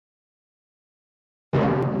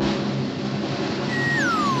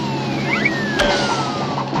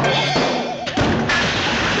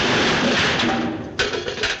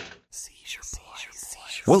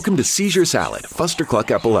Welcome to Seizure Salad,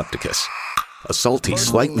 Fustercluck Epilepticus. A salty,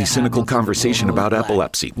 slightly cynical conversation about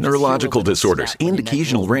epilepsy, neurological disorders, and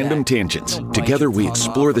occasional random tangents. Together we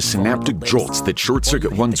explore the synaptic jolts that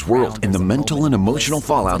short-circuit one's world and the mental and emotional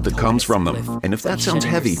fallout that comes from them. And if that sounds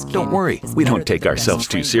heavy, don't worry, we don't take ourselves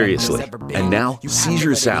too seriously. And now,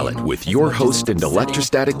 Seizure Salad with your host and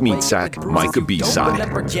electrostatic meat sack, Micah B-Side.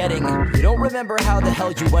 You don't remember how the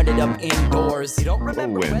hell you ended up indoors.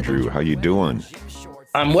 Hello, Andrew. How you doing?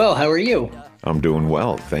 I'm well. How are you? I'm doing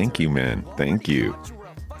well. Thank you, man. Thank you.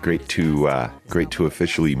 Great to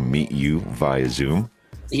officially meet you via Zoom.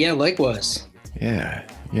 Yeah, likewise. Yeah.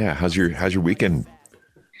 How's your weekend?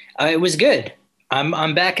 It was good.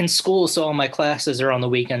 I'm back in school, so all my classes are on the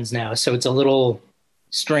weekends now. So it's a little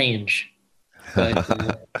strange.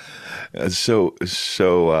 But, So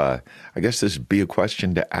I guess this would be a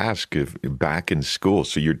question to ask: if back in school,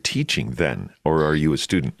 so you're teaching then, or are you a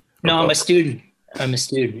student? No, I'm a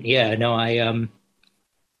student. Yeah, no,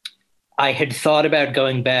 I had thought about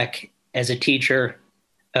going back as a teacher,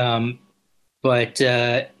 but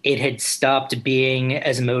it had stopped being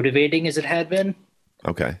as motivating as it had been.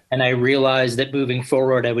 Okay. And I realized that moving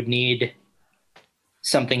forward, I would need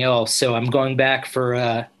something else. So I'm going back for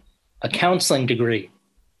a counseling degree.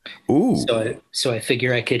 Ooh. So I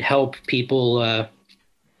figure I could help people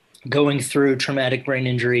going through traumatic brain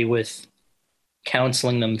injury with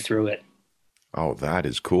counseling them through it. Oh, that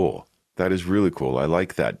is cool. That is really cool. I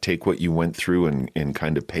like that. Take what you went through and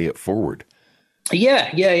kind of pay it forward. Yeah.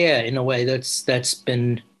 In a way, that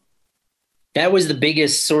was the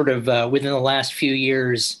biggest sort of within the last few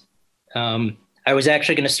years. I was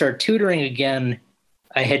actually going to start tutoring again.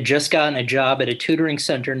 I had just gotten a job at a tutoring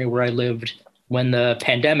center near where I lived when the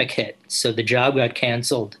pandemic hit. So the job got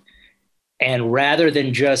canceled. And rather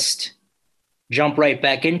than just jump right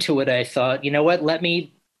back into it, I thought, you know what, let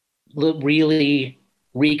me really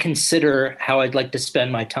reconsider how I'd like to spend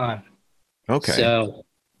my time. Okay. So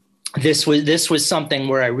this was something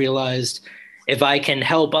where I realized if I can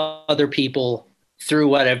help other people through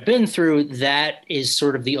what I've been through, that is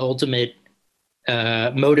sort of the ultimate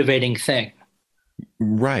motivating thing.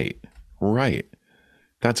 Right.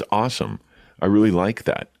 That's awesome. I really like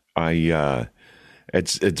that.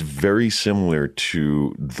 It's very similar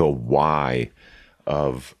to the why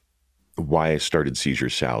I started Seizure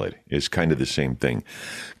Salad. Is kind of the same thing.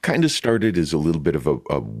 Kind of started as a little bit of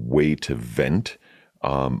a way to vent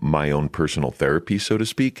my own personal therapy, so to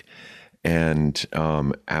speak. And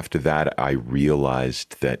after that, I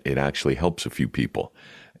realized that it actually helps a few people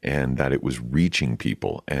and that it was reaching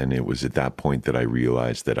people. And it was at that point that I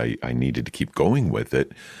realized that I needed to keep going with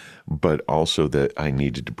it, but also that I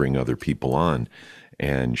needed to bring other people on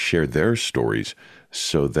and share their stories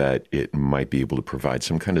so that it might be able to provide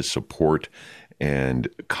some kind of support and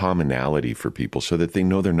commonality for people so that they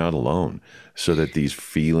know they're not alone, so that these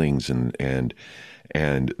feelings and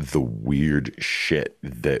the weird shit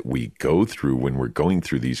that we go through when we're going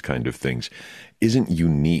through these kind of things isn't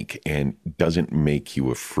unique and doesn't make you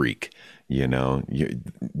a freak. You know,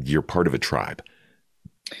 you're part of a tribe.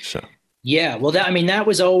 So. Yeah, well, that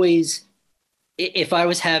was always, if I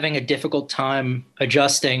was having a difficult time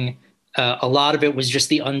adjusting, a lot of it was just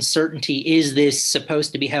the uncertainty. Is this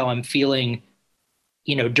supposed to be how I'm feeling,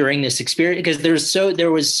 during this experience? Because there's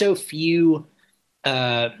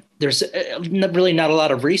really not a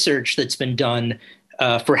lot of research that's been done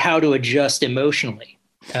for how to adjust emotionally.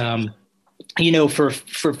 For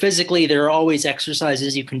physically, there are always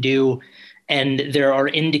exercises you can do, and there are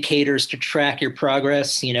indicators to track your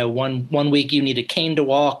progress. One week you need a cane to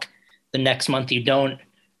walk, the next month you don't.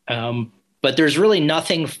 But there's really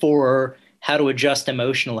nothing for how to adjust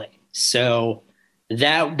emotionally. So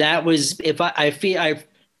that was, the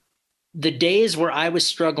days where I was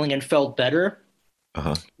struggling and felt better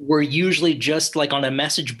were usually just like on a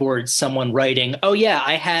message board, someone writing, oh yeah,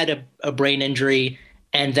 I had a brain injury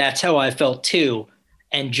and that's how I felt too.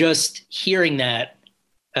 And just hearing that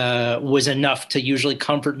was enough to usually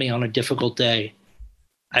comfort me on a difficult day.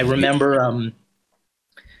 I remember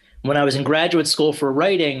when I was in graduate school for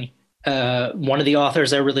writing, one of the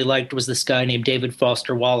authors I really liked was this guy named David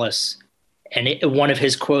Foster Wallace. And one of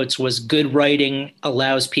his quotes was, "Good writing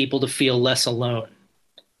allows people to feel less alone."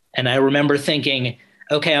 And I remember thinking,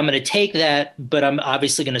 okay, I'm going to take that, but I'm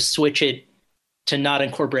obviously going to switch it to not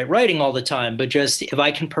incorporate writing all the time. But just if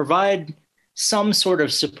I can provide some sort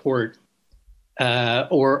of support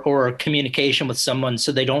or communication with someone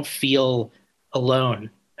so they don't feel alone,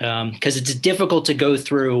 because it's difficult to go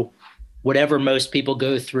through whatever most people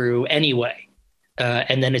go through anyway.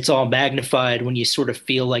 And then it's all magnified when you sort of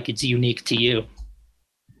feel like it's unique to you.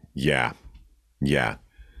 Yeah.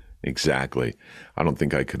 Exactly. I don't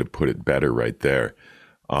think I could have put it better right there.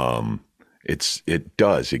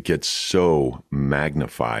 It gets so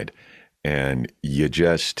magnified, and you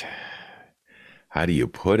just, how do you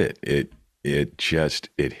put it? It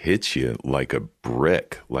hits you like a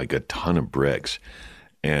brick, like a ton of bricks.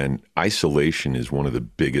 And isolation is one of the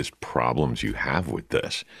biggest problems you have with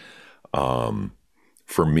this.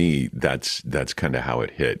 For me, that's kind of how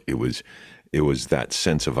it hit. It was that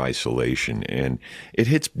sense of isolation, and it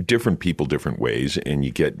hits different people different ways, and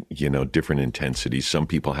you get, different intensities. Some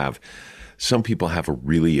people have a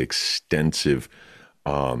really extensive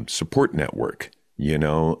support network.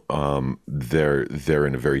 They're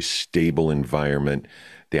in a very stable environment.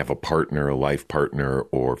 They have a partner, a life partner,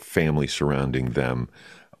 or family surrounding them,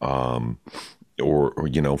 or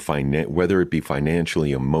whether it be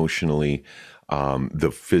financially, emotionally,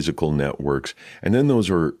 the physical networks. And then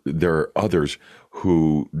there are others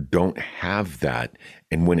who don't have that.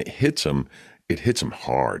 And when it hits them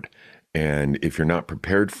hard. And if you're not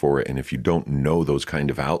prepared for it, and if you don't know those kind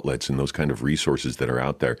of outlets and those kind of resources that are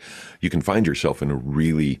out there, you can find yourself in a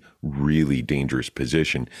really, really dangerous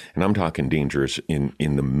position. And I'm talking dangerous in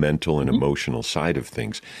the mental and emotional side of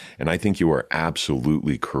things. And I think you are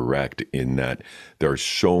absolutely correct in that there are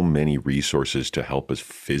so many resources to help us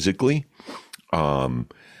physically. And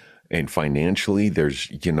financially,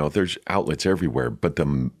 there's outlets everywhere, but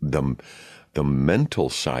the mental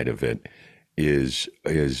side of it is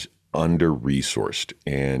under-resourced,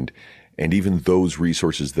 and even those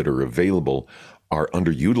resources that are available are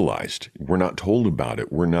underutilized. We're not told about it.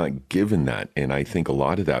 We're not given that. And I think a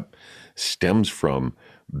lot of that stems from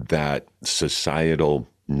that societal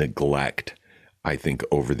neglect. I think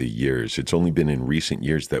over the years, it's only been in recent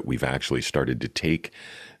years that we've actually started to take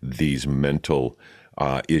these mental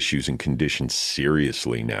issues and conditions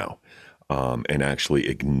seriously now, and actually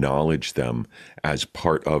acknowledge them as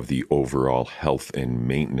part of the overall health and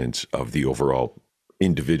maintenance of the overall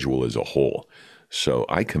individual as a whole. So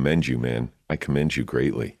I commend you, man. I commend you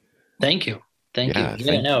greatly. Thank you. Thank you.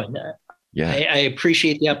 I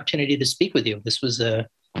appreciate the opportunity to speak with you.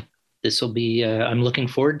 I'm looking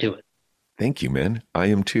forward to it. Thank you, man. I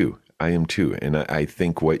am too. And I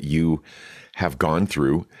think what you have gone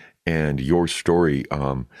through and your story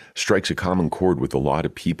strikes a common chord with a lot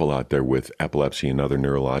of people out there with epilepsy and other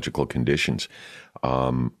neurological conditions.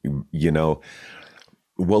 Well,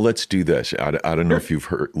 let's do this. I don't know if you've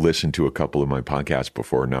listened to a couple of my podcasts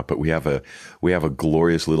before or not, but we have a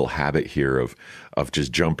glorious little habit here of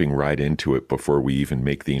just jumping right into it before we even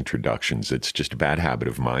make the introductions. It's just a bad habit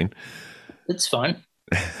of mine. It's fun.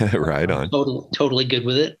 Right on. Totally good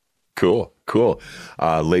with it. Cool.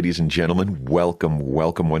 Ladies and gentlemen, welcome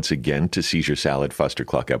once again to Seizure Salad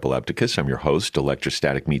Fustercluck Epilepticus. I'm your host,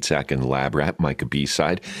 electrostatic meat sack and lab rat, Micah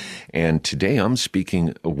B-Side. And today I'm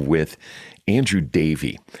speaking with Andrew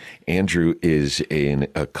Davey. Andrew is an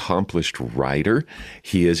accomplished writer.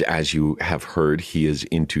 He is, as you have heard, he is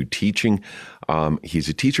into teaching. He's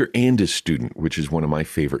a teacher and a student, which is one of my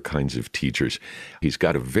favorite kinds of teachers. He's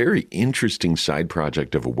got a very interesting side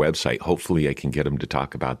project of a website. Hopefully I can get him to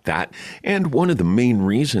talk about that. And one of the main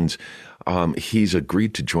reasons he's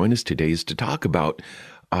agreed to join us today is to talk about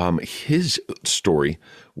his story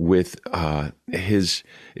with his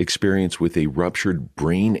experience with a ruptured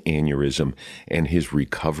brain aneurysm and his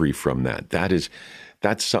recovery from that.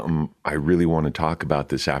 That's something I really want to talk about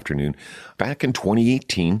this afternoon. Back in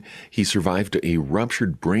 2018, he survived a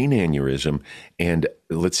ruptured brain aneurysm and,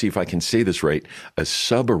 let's see if I can say this right, a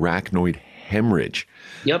subarachnoid hemorrhage.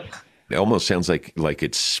 Yep. It almost sounds like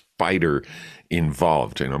it's spider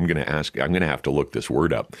involved, and I'm going to have to look this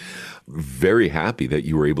word up. Very happy that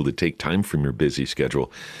you were able to take time from your busy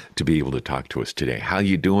schedule to be able to talk to us today. How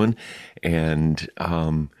you doing? And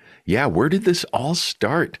where did this all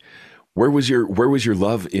start? Where was your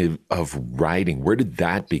love of writing? Where did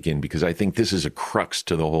that begin? Because I think this is a crux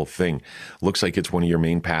to the whole thing. Looks like it's one of your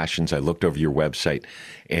main passions. I looked over your website,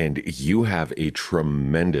 and you have a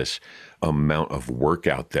tremendous amount of work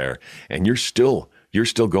out there, and you're still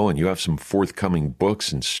going. You have some forthcoming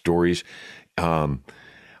books and stories.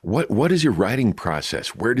 What is your writing process?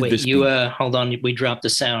 Where did this? Hold on. We dropped the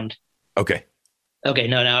sound. Okay. No,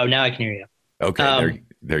 now I can hear you. Okay.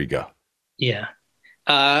 There you go. Yeah.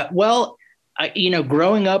 Well,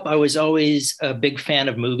 growing up, I was always a big fan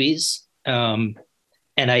of movies. And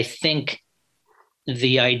I think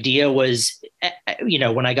the idea was,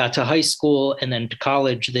 when I got to high school and then to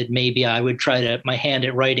college, that maybe I would try my hand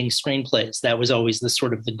at writing screenplays. That was always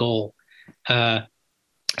the goal.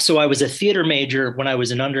 So I was a theater major when I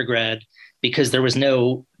was an undergrad because there was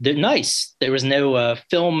no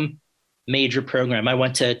film major program. I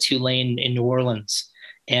went to Tulane in New Orleans.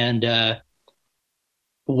 And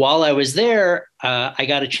while I was there, I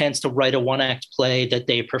got a chance to write a one-act play that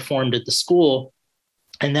they performed at the school.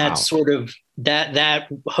 And that sort of, that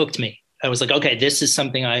hooked me. I was like, okay, this is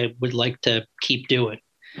something I would like to keep doing.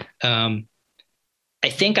 I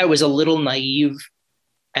think I was a little naive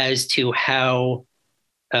as to how,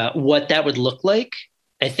 what that would look like.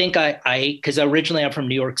 I think because originally I'm from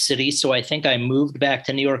New York City, so I think I moved back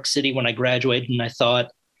to New York City when I graduated, and I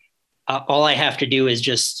thought all I have to do is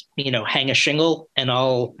just, hang a shingle and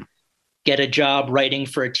I'll get a job writing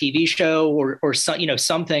for a TV show or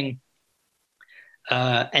something.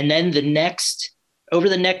 And then over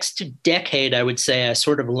the next decade, I would say I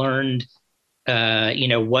sort of learned,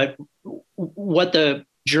 what the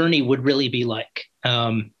journey would really be like.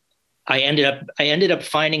 I ended up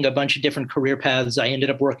finding a bunch of different career paths. I ended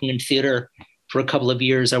up working in theater for a couple of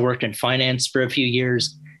years. I worked in finance for a few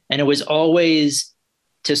years, and it was always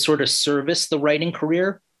to sort of service the writing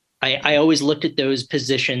career. I always looked at those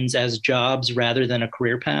positions as jobs rather than a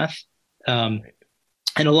career path. And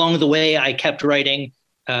along the way, I kept writing.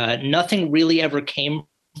 Nothing really ever came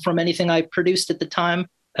from anything I produced at the time.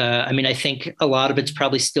 I think a lot of it's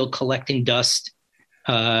probably still collecting dust,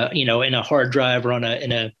 in a hard drive or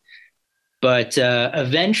but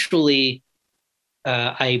eventually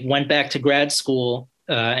I went back to grad school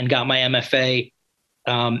and got my MFA.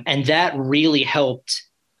 And that really helped.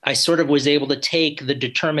 I sort of was able to take the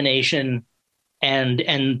determination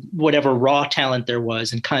and whatever raw talent there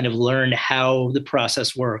was and kind of learn how the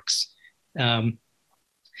process works.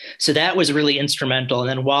 So that was really instrumental. And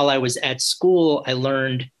then while I was at school, I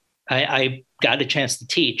learned, I got a chance to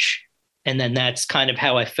teach. And then that's kind of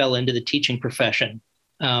how I fell into the teaching profession.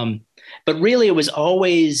 But really it was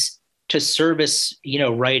always to service,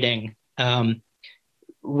 writing.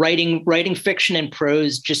 Writing fiction and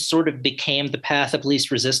prose just sort of became the path of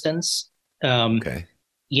least resistance. Okay.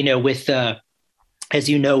 With, as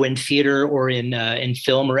in theater or in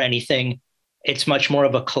film or anything, it's much more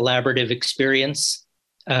of a collaborative experience.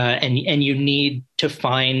 And you need to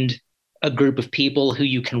find a group of people who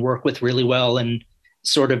you can work with really well and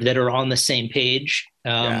sort of that are on the same page.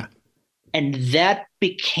 And that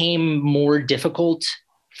became more difficult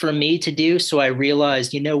for me to do. So I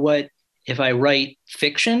realized, what? If I write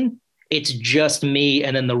fiction, it's just me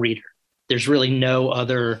and then the reader. There's really no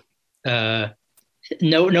other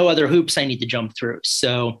hoops I need to jump through.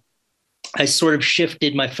 So I sort of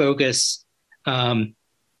shifted my focus. And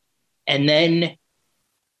then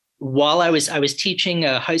while I was teaching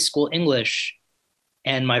high school English,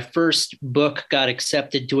 and my first book got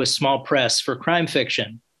accepted to a small press for crime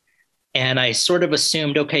fiction. And I sort of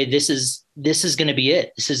assumed, okay, this is going to be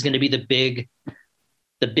it. This is going to be the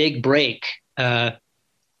big break. And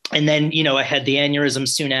then, I had the aneurysm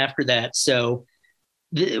soon after that. So,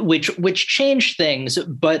 which changed things,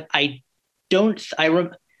 but I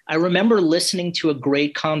remember listening to a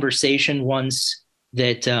great conversation once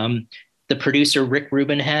that the producer Rick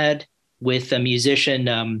Rubin had with a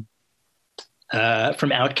musician from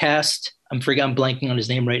Outkast. I'm blanking on his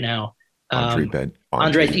name right now.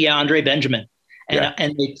 Andre Benjamin.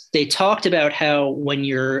 And they talked about how when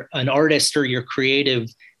you're an artist or you're creative,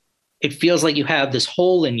 it feels like you have this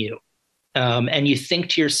hole in you. And you think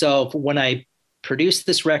to yourself, when I produce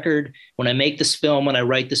this record, when I make this film, when I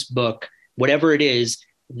write this book, whatever it is,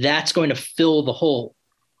 that's going to fill the hole.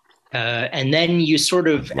 And then you sort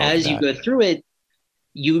of, as you go through it,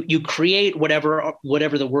 you create whatever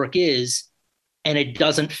the work is, and it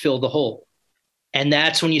doesn't fill the hole. And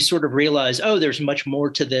that's when you sort of realize, oh, there's much more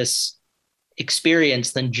to this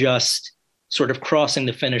experience than just sort of crossing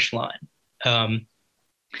the finish line.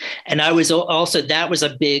 And I was also, that was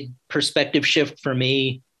a big perspective shift for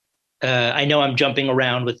me. I know I'm jumping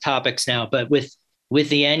around with topics now, but with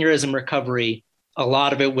the aneurysm recovery, a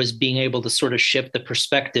lot of it was being able to sort of shift the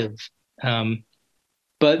perspective. But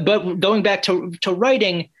going back to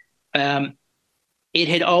writing, it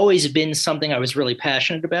had always been something I was really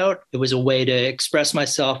passionate about. It was a way to express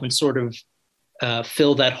myself and sort of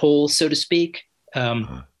fill that hole, so to speak.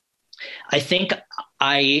 I think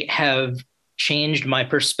I have changed my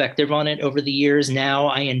perspective on it over the years. Now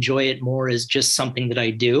I enjoy it more as just something that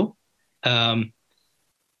I do. I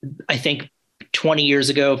think 20 years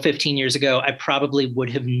ago, 15 years ago, I probably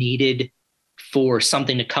would have needed for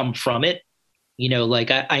something to come from it.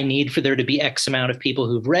 Like I need for there to be X amount of people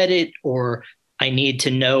who've read it, or I need to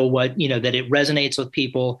know what, that it resonates with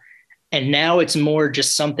people. And now it's more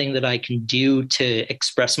just something that I can do to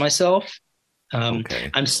express myself. Okay.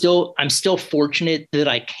 I'm still fortunate that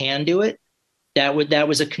I can do it. That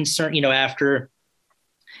was a concern,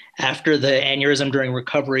 after the aneurysm during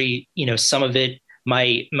recovery, some of it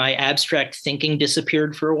my abstract thinking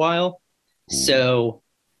disappeared for a while. So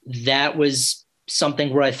that was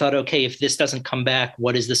something where I thought, okay, if this doesn't come back,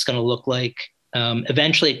 what is this going to look like?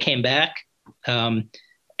 Eventually it came back. And,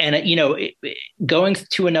 going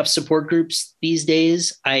to enough support groups these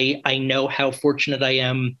days, I know how fortunate I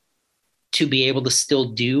am to be able to still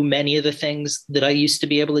do many of the things that I used to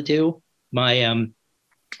be able to do. My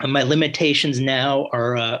limitations now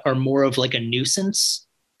are more of like a nuisance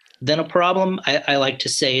than a problem. I like to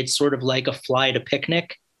say it's sort of like a fly at a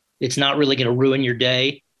picnic. It's not really going to ruin your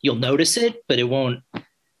day. You'll notice it, but it won't.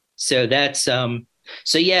 So that's so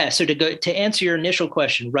to answer your initial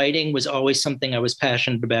question, writing was always something I was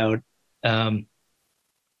passionate about. And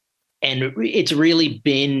it's really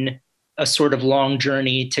been a sort of long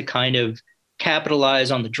journey to kind of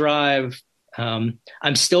capitalize on the drive. I'm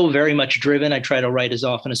still very much driven. I try to write as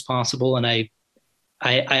often as possible. And I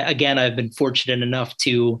again, I've been fortunate enough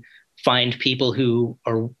to find people who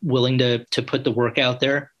are willing to put the work out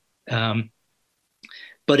there.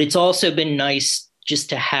 But it's also been nice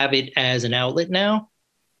just to have it as an outlet now.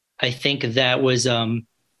 I think that was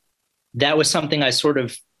something I sort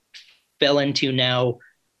of fell into now,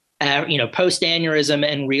 post aneurysm,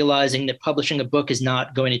 and realizing that publishing a book is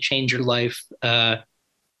not going to change your life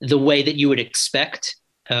the way that you would expect.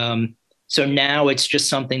 So now it's just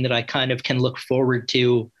something that I kind of can look forward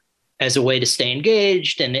to as a way to stay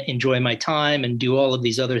engaged and enjoy my time and do all of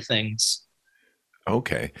these other things.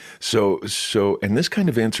 Okay. So, and this kind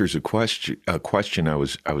of answers a question I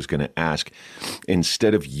was going to ask.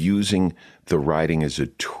 Instead of using the writing as a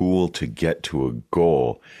tool to get to a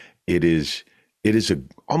goal, it is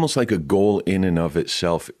almost like a goal in and of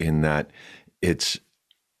itself, in that it's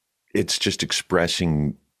just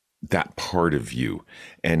expressing that part of you.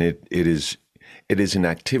 And it is an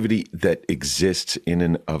activity that exists in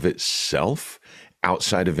and of itself,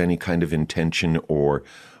 outside of any kind of intention or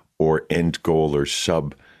end goal or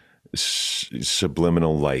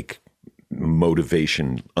subliminal like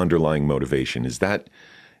motivation, underlying motivation.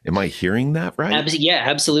 Am I hearing that right? Yeah,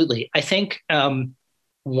 absolutely. I think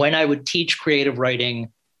when I would teach creative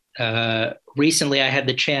writing, recently I had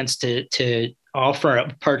the chance to offer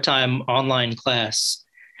a part-time online class.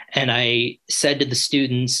 And I said to the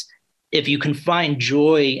students, if you can find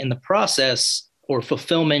joy in the process or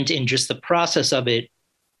fulfillment in just the process of it,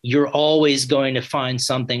 you're always going to find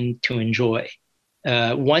something to enjoy.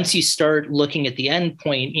 Once you start looking at the end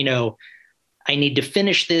point, I need to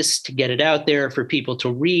finish this to get it out there for people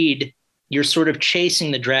to read, you're sort of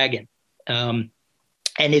chasing the dragon. And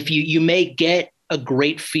if you may get a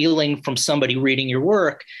great feeling from somebody reading your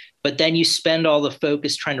work, but then you spend all the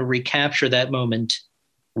focus trying to recapture that moment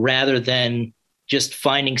rather than just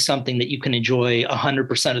finding something that you can enjoy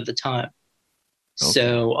 100% of the time. Okay.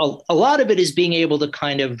 So a lot of it is being able to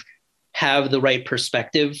kind of have the right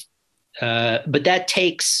perspective, but it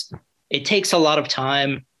takes a lot of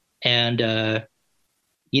time and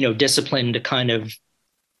discipline to kind of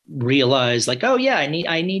realize like, oh yeah,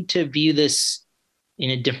 I need to view this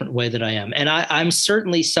in a different way that I am. And I'm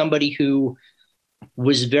certainly somebody who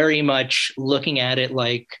was very much looking at it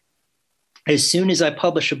like, as soon as I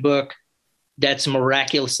publish a book, that's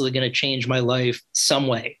miraculously going to change my life some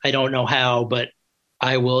way. I don't know how, but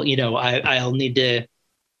I will, I'll need to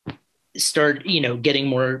start, getting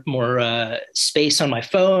more space on my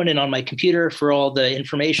phone and on my computer for all the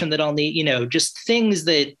information that I'll need, just things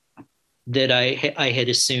that I had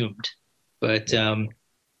assumed. But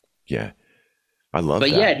yeah, I love that.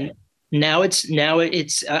 But yeah, now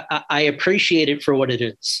it's I appreciate it for what it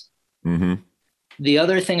is. Mm-hmm. The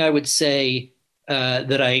other thing I would say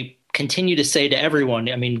that I continue to say to everyone,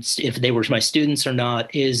 I mean, if they were my students or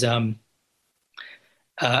not, is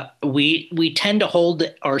we tend to hold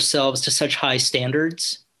ourselves to such high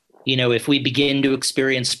standards. If we begin to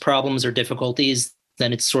experience problems or difficulties,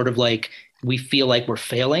 then it's sort of like we feel like we're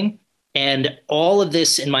failing. And all of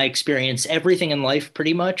this, in my experience, everything in life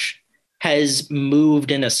pretty much has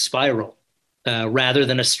moved in a spiral rather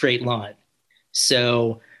than a straight line.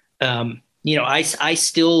 So, I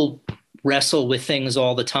still wrestle with things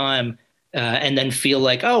all the time and then feel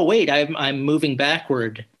like, oh, wait, I'm moving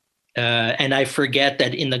backward. And I forget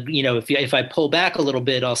that if I pull back a little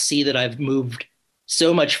bit, I'll see that I've moved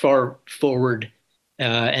so much far forward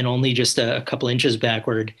and only just a couple inches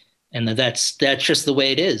backward. And that's just the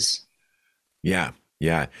way it is. Yeah.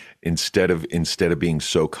 Yeah. Instead of being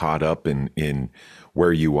so caught up in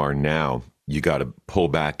where you are now, you got to pull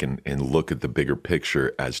back and look at the bigger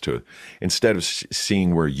picture as to, instead of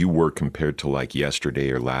seeing where you were compared to like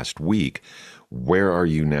yesterday or last week, where are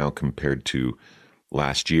you now compared to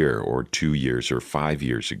last year or 2 years or 5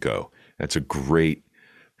 years ago? That's a great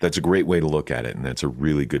That's a great way to look at it, and that's a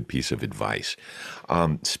really good piece of advice.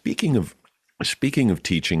 Speaking of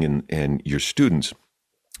teaching and your students,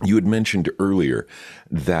 you had mentioned earlier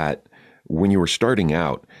that when you were starting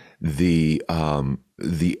out, the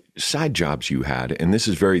side jobs you had, and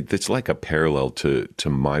it's like a parallel to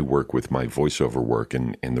my work with my voiceover work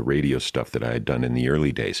and the radio stuff that I had done in the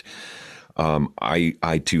early days.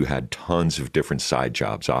 I too had tons of different side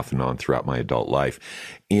jobs off and on throughout my adult life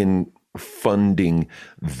in funding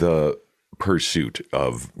the pursuit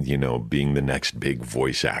of, being the next big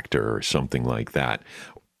voice actor or something like that.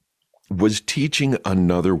 Was teaching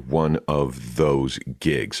another one of those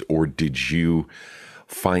gigs, or did you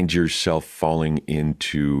find yourself falling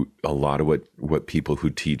into a lot of what people who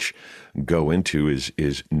teach go into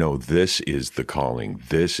is no, this is the calling,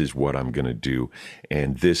 this is what I'm going to do,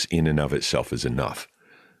 and this in and of itself is enough?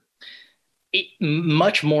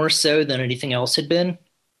 Much more so than anything else had been.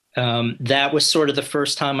 That was sort of the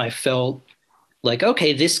first time I felt like,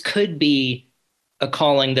 okay, this could be a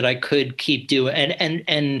calling that I could keep doing.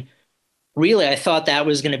 And really, I thought that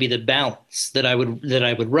was going to be the balance, that I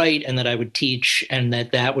would write and that I would teach, and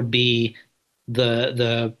that would be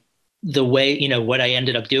the way, what I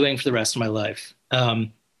ended up doing for the rest of my life.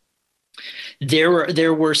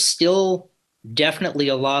 There were still definitely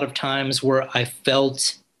a lot of times where I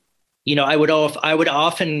felt, I would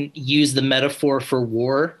often use the metaphor for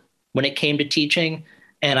war when it came to teaching,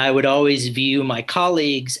 and I would always view my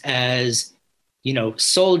colleagues as,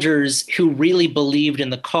 soldiers who really believed in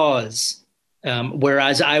the cause.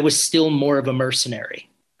 Whereas I was still more of a mercenary.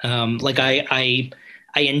 I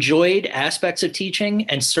enjoyed aspects of teaching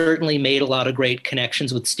and certainly made a lot of great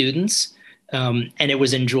connections with students, and it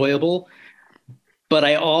was enjoyable. But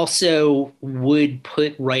I also would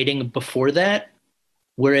put writing before that,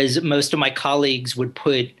 whereas most of my colleagues would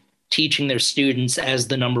put teaching their students as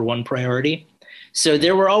the number one priority. So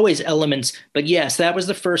there were always elements, but yes, that was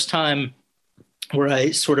the first time where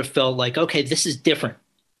I sort of felt like, okay, this is different.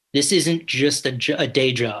 This isn't just a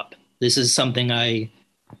day job. This is something I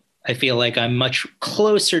feel like I'm much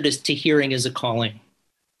closer to hearing as a calling.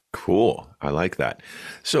 Cool. I like that.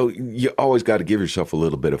 So you always got to give yourself a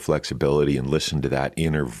little bit of flexibility and listen to that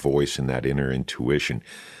inner voice and that inner intuition.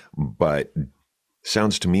 But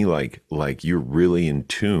sounds to me like you're really in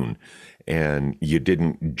tune, and you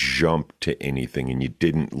didn't jump to anything, and you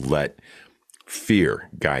didn't let fear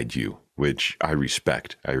guide you, which I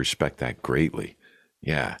respect. I respect that greatly.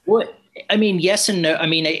 Yeah. Well, I mean, yes and no. I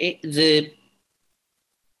mean,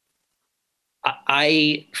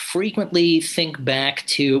 I frequently think back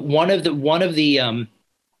to one of the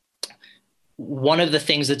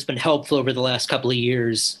things that's been helpful over the last couple of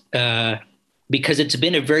years, because it's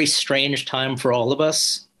been a very strange time for all of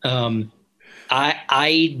us.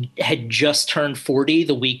 I had just turned 40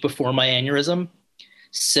 the week before my aneurysm.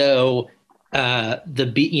 So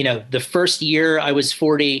the first year I was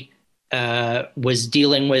 40, was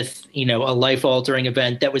dealing with, a life-altering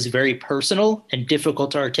event that was very personal and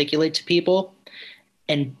difficult to articulate to people.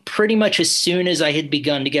 And pretty much as soon as I had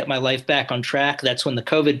begun to get my life back on track, that's when the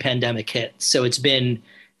COVID pandemic hit. So it's been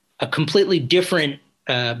a completely different,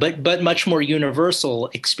 but much more universal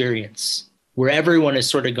experience where everyone is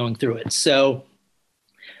sort of going through it. So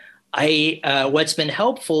what's been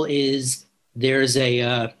helpful is there's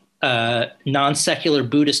a non-secular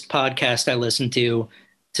Buddhist podcast I listen to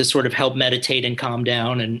sort of help meditate and calm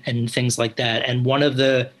down and things like that. And one of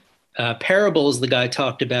the parables the guy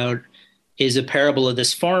talked about is a parable of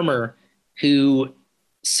this farmer who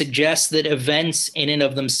suggests that events in and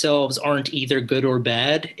of themselves aren't either good or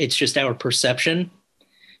bad. It's just our perception.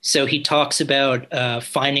 So he talks about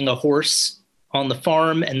finding a horse on the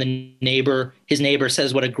farm, and his neighbor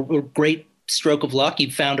says, "What a great stroke of luck. You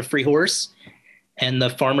found a free horse." And the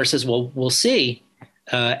farmer says, "Well, we'll see."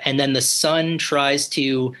 And then the son tries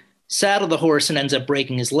to saddle the horse and ends up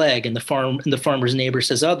breaking his leg. And the farmer's neighbor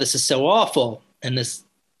says, "Oh, this is so awful." And this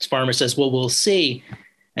farmer says, "Well, we'll see."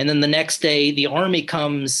 And then the next day, the army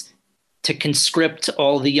comes to conscript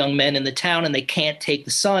all the young men in the town, and they can't take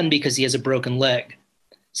the son because he has a broken leg.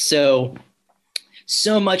 So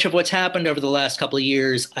much of what's happened over the last couple of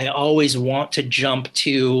years, I always want to jump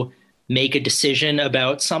to make a decision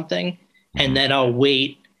about something, and then I'll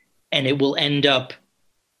wait, and it will end up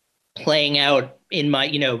playing out in my,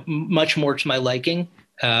 much more to my liking.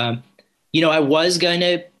 I was going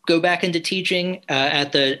to go back into teaching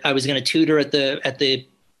I was going to tutor at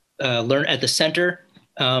the center.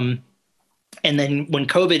 And then when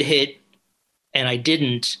COVID hit and I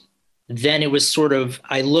didn't, then it was sort of,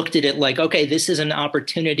 I looked at it like, okay, this is an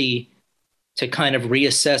opportunity to kind of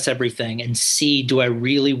reassess everything and see, do I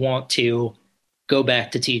really want to go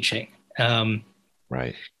back to teaching?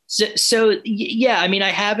 Right. Yeah, I mean, I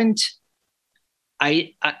haven't,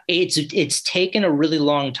 it's taken a really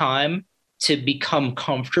long time to become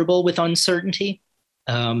comfortable with uncertainty,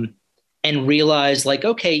 and realize like,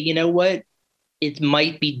 okay, you know what? It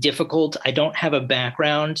might be difficult. I don't have a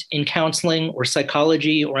background in counseling or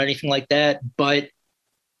psychology or anything like that, but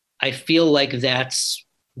I feel like that's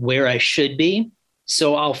where I should be.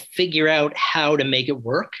 So I'll figure out how to make it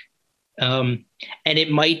work. And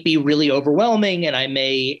it might be really overwhelming and I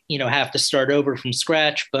may, have to start over from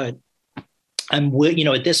scratch, but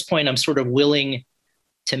at this point, I'm sort of willing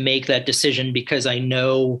to make that decision because I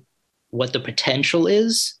know what the potential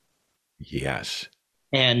is. Yes.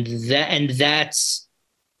 And that's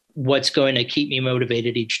what's going to keep me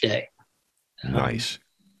motivated each day. Nice.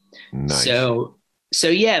 So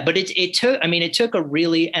yeah, but it took a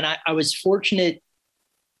really, and I was fortunate.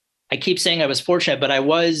 I keep saying I was fortunate, but I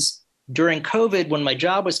was during COVID when my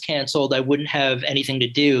job was canceled, I wouldn't have anything to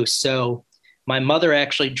do. So my mother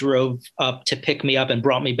actually drove up to pick me up and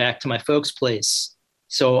brought me back to my folks' place.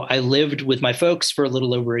 So I lived with my folks for a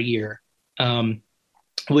little over a year,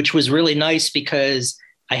 which was really nice because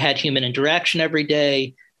I had human interaction every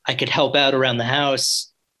day. I could help out around the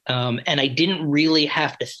house. And I didn't really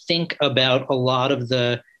have to think about a lot of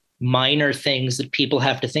the minor things that people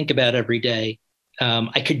have to think about every day.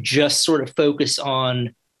 I could just sort of focus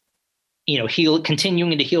on,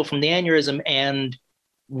 continuing to heal from the aneurysm and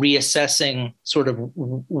reassessing sort of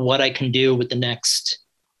what I can do with the next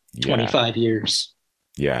 25 years.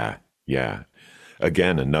 Yeah. Yeah.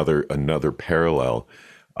 Again, another parallel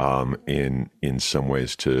in some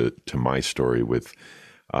ways to my story with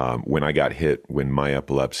when I got hit, when my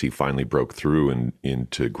epilepsy finally broke through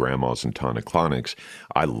into grand mal and tonic-clonics,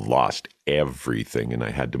 I lost everything and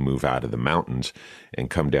I had to move out of the mountains and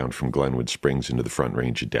come down from Glenwood Springs into the Front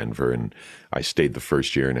Range of Denver. And I stayed the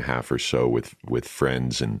first year and a half or so with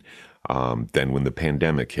friends. And then when the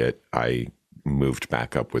pandemic hit, I moved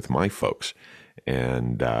back up with my folks.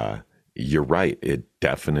 And you're right, it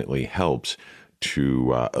definitely helps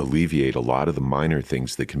to alleviate a lot of the minor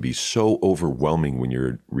things that can be so overwhelming when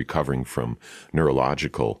you're recovering from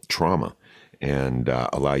neurological trauma, and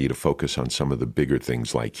allow you to focus on some of the bigger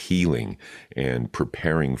things like healing and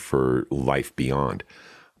preparing for life beyond.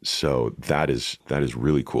 So that is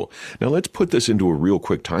really cool. Now let's put this into a real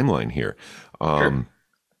quick timeline here. Sure.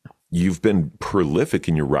 You've been prolific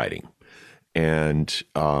in your writing, and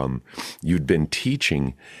you'd been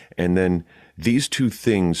teaching, and then these two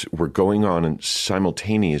things were going on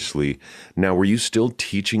simultaneously. Now, were you still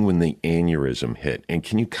teaching when the aneurysm hit? And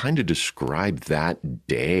can you kind of describe that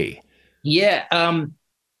day? Yeah.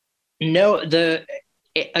 No,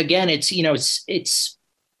 it's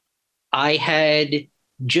I had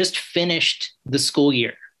just finished the school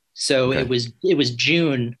year. So Okay. it was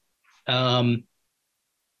June of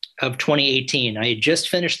 2018. I had just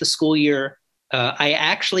finished the school year. I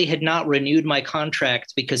actually had not renewed my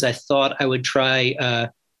contract because I thought I would try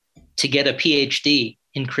to get a PhD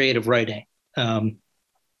in creative writing.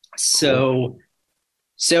 So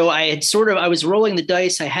I was rolling the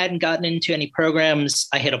dice. I hadn't gotten into any programs.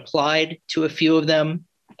 I had applied to a few of them.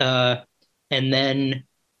 And then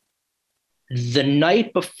the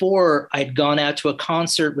night before, I'd gone out to a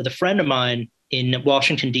concert with a friend of mine in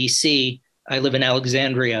Washington, D.C. I live in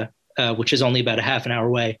Alexandria, which is only about a half an hour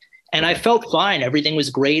away. And I felt fine. Everything was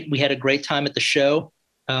great. We had a great time at the show.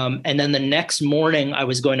 And then the next morning, I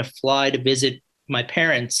was going to fly to visit my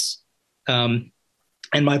parents. And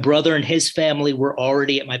my brother and his family were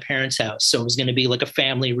already at my parents' house. So it was going to be like a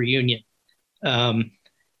family reunion.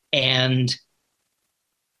 And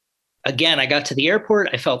again, I got to the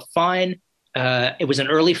airport. I felt fine. It was an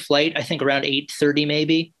early flight, I think around 8:30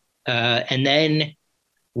 maybe. And then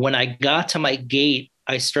when I got to my gate,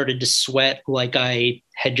 I started to sweat like I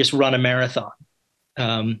had just run a marathon.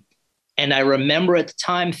 And I remember at the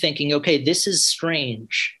time thinking, okay, this is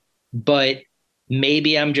strange, but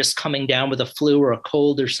maybe I'm just coming down with a flu or a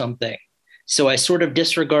cold or something. So I sort of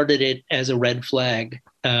disregarded it as a red flag.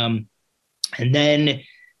 And then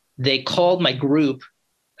they called my group.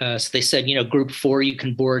 So they said, group 4, you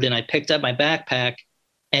can board. And I picked up my backpack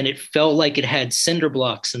and it felt like it had cinder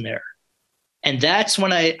blocks in there. And that's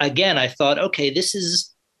when I thought, okay, this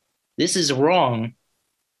is wrong.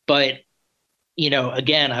 But,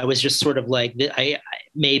 again, I was just sort of like,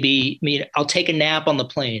 I'll take a nap on the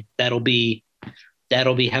plane. That'll be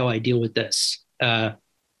how I deal with this. And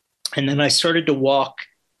then I started to walk.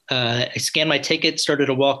 I scanned my ticket, started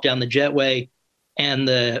to walk down the jetway, and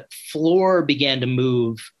the floor began to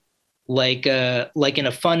move like in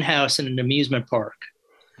a fun house in an amusement park.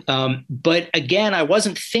 But again, I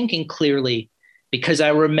wasn't thinking clearly because I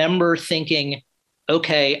remember thinking,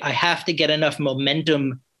 okay, I have to get enough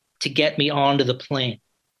momentum to get me onto the plane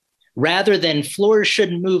rather than floors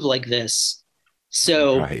shouldn't move like this.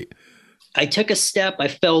 So Right. I took a step, I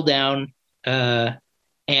fell down,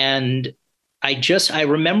 and I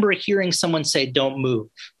remember hearing someone say, don't move.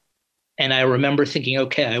 And I remember thinking,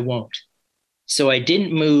 okay, I won't. So I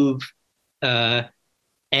didn't move.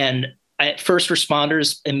 And first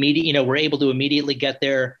responders were able to immediately get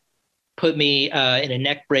there, put me in a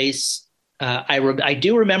neck brace. I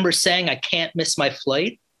do remember saying, I can't miss my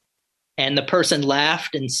flight. And the person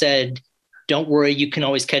laughed and said, don't worry, you can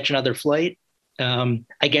always catch another flight.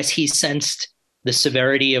 I guess he sensed the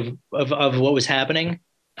severity of what was happening.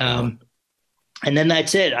 And then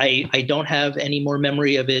that's it. I don't have any more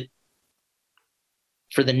memory of it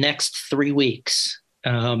for the next 3 weeks.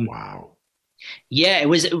 Wow. Yeah, it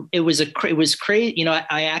was crazy. You know,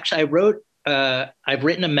 I've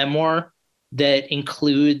written a memoir that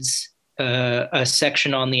includes a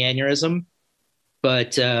section on the aneurysm,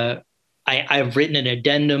 but I've written an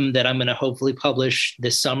addendum that I'm going to hopefully publish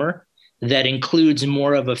this summer that includes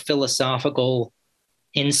more of a philosophical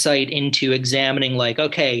insight into examining, like,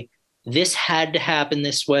 okay, this had to happen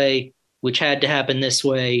this way, which had to happen this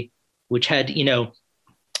way, which had, if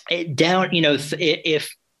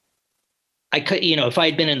I could, if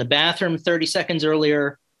I'd been in the bathroom 30 seconds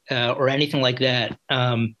earlier or anything like that.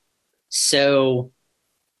 But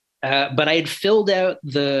I had filled out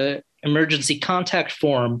the emergency contact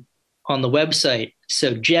form on the website.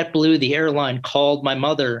 So JetBlue, the airline, called my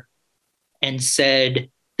mother and said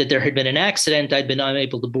that there had been an accident. I'd been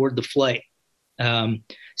unable to board the flight. So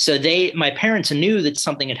my parents knew that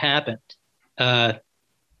something had happened. And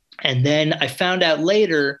then I found out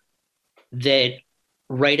later that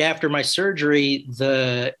right after my surgery,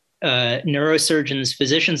 the neurosurgeon's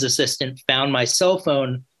physician's assistant found my cell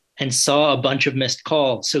phone and saw a bunch of missed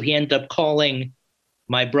calls. So he ended up calling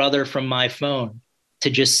my brother from my phone to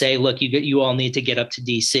just say, look, you all need to get up to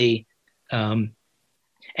DC. And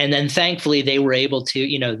then thankfully they were able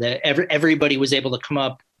to, everybody was able to come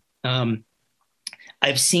up.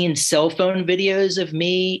 I've seen cell phone videos of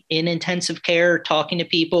me in intensive care, talking to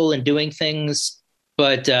people and doing things,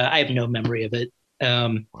 but I have no memory of it.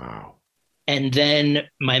 Wow. And then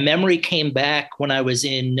my memory came back when I was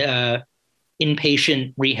in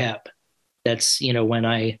inpatient rehab. That's, when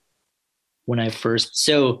I first,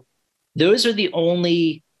 so those are the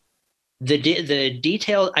only, the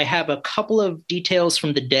detail. I have a couple of details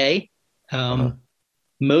from the day,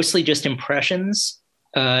 mostly just impressions.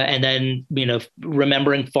 And then,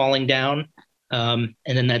 remembering falling down. And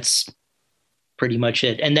then that's pretty much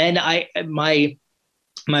it. And then my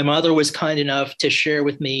mother was kind enough to share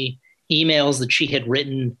with me emails that she had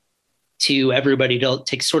written to everybody to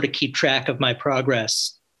sort of keep track of my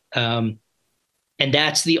progress. And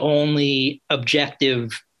that's the only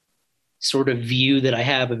objective sort of view that I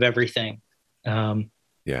have of everything.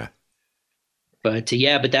 Yeah. But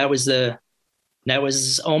that was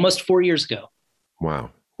almost 4 years ago.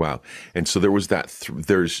 Wow. And so there was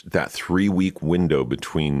there's that 3-week window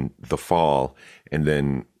between the fall and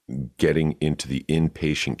then getting into the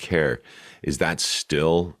inpatient care. Is that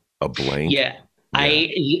still a blank? Yeah.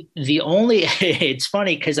 It's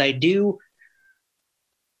funny because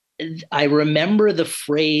I remember the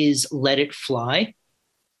phrase, let it fly.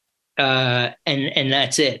 And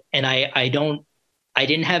that's it. And I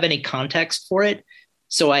didn't have any context for it.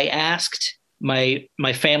 So I asked my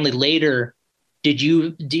family later, did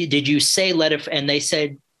you say let it? And they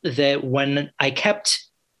said that when I kept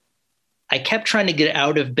trying to get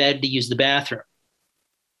out of bed to use the bathroom.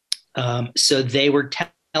 So they were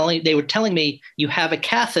telling me, you have a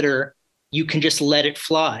catheter, you can just let it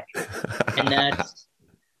fly. And that's,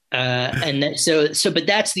 but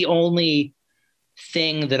that's the only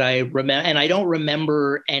thing that I remember. And I don't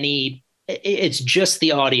remember it's just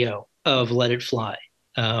the audio of let it fly.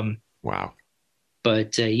 Wow.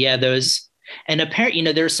 But those, and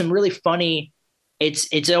apparently, there's some really funny,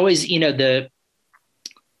 it's always, the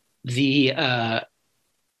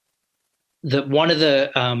one of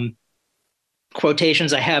the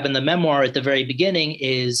quotations I have in the memoir at the very beginning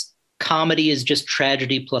is, comedy is just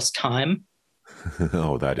tragedy plus time.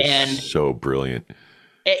 Oh, that is so brilliant.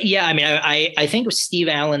 Yeah. I mean, I think Steve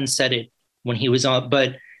Allen said it when he was on,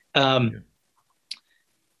 but there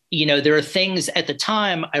are things at the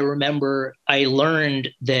time. I remember I learned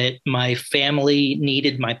that my family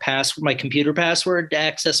needed my computer password to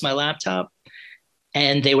access my laptop,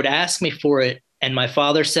 and they would ask me for it. And my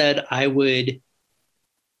father said I would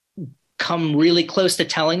come really close to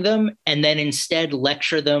telling them and then instead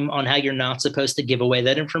lecture them on how you're not supposed to give away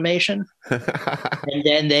that information. And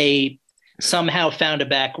then they somehow found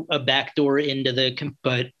a back door into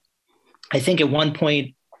but I think at one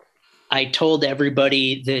point I told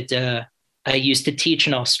everybody that I used to teach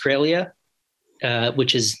in Australia,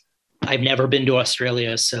 which is, I've never been to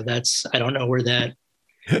Australia, so I don't know where that.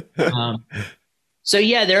 So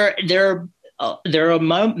yeah, there are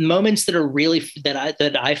moments that are really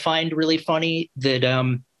that I find really funny,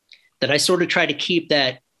 that I sort of try to keep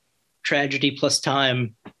that tragedy plus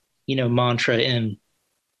time, mantra in.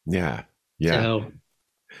 Yeah. So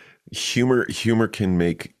Humor can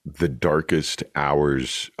make the darkest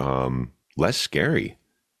hours less scary.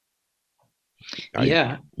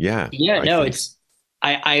 Yeah. No, it's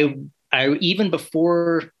I even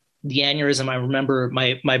before the aneurysm, I remember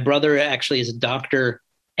my brother actually is a doctor,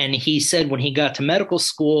 and he said when he got to medical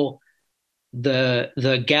school,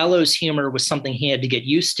 the gallows humor was something he had to get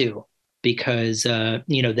used to, because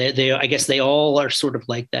they I guess they all are sort of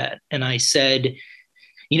like that. And I said,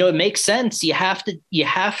 it makes sense. You have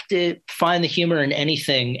to find the humor in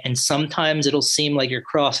anything, and sometimes it'll seem like you're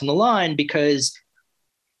crossing the line because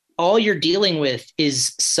all you're dealing with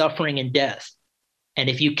is suffering and death. And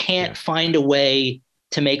if you can't find a way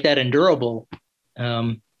to make that endurable,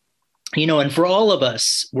 and for all of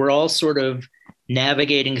us, we're all sort of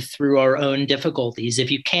navigating through our own difficulties. If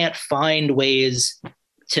you can't find ways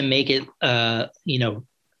to make it,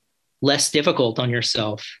 less difficult on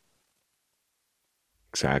yourself.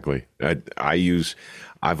 Exactly.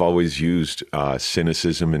 I've always used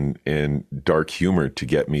cynicism and dark humor to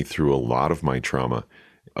get me through a lot of my trauma.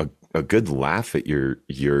 A good laugh at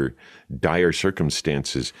your dire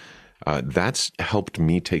circumstances, that's helped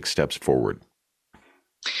me take steps forward.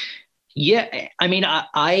 Yeah, I mean,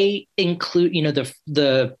 I include,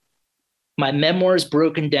 my memoirs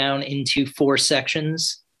broken down into 4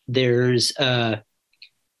 sections. There's a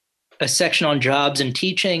section on jobs and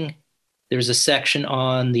teaching. There's a section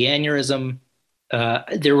on the aneurysm.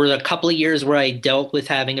 There were a couple of years where I dealt with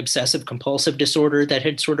having obsessive compulsive disorder that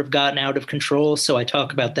had sort of gotten out of control. So I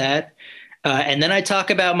talk about that. And then I talk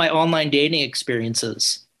about my online dating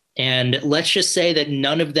experiences. And let's just say that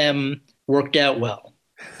none of them worked out well.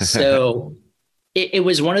 So it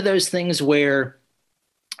was one of those things where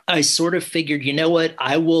I sort of figured, you know what,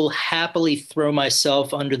 I will happily throw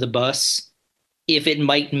myself under the bus if it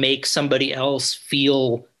might make somebody else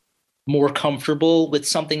feel more comfortable with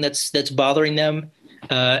something that's bothering them.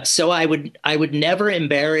 So I would never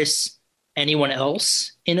embarrass anyone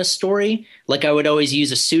else in a story. Like, I would always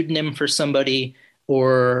use a pseudonym for somebody,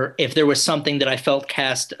 or if there was something that I felt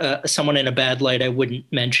cast someone in a bad light, I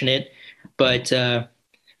wouldn't mention it. But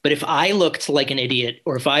if I looked like an idiot,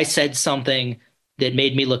 or if I said something that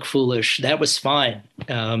made me look foolish, that was fine.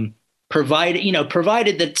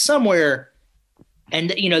 Provided that somewhere, and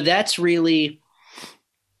that's really,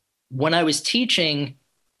 when I was teaching,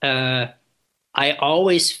 I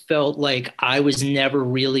always felt like I was never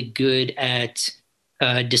really good at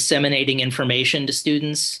disseminating information to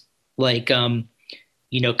students, like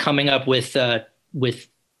coming up with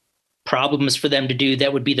problems for them to do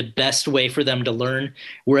that would be the best way for them to learn.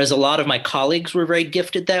 Whereas a lot of my colleagues were very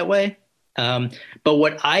gifted that way. But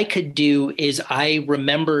what I could do is I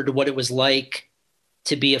remembered what it was like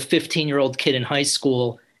to be a 15-year-old kid in high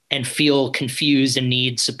school and feel confused and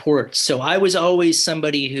need support. So I was always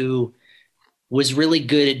somebody who was really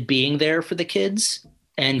good at being there for the kids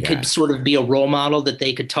and could sort of be a role model that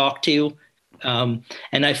they could talk to. And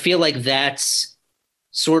I feel like that's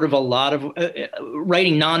sort of a lot of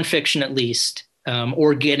writing nonfiction, at least,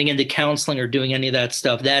 or getting into counseling or doing any of that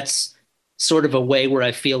stuff. That's sort of a way where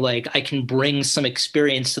I feel like I can bring some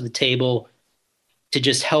experience to the table to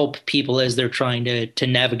just help people as they're trying to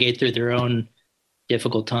navigate through their own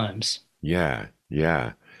difficult times. Yeah.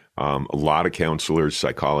 A lot of counselors,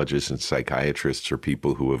 psychologists, and psychiatrists are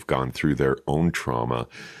people who have gone through their own trauma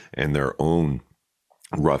and their own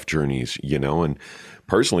rough journeys, and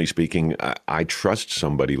personally speaking, I trust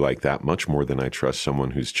somebody like that much more than I trust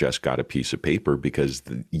someone who's just got a piece of paper, because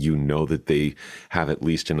that they have at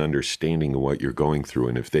least an understanding of what you're going through.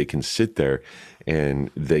 And if they can sit there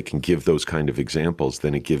and they can give those kind of examples,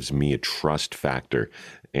 then it gives me a trust factor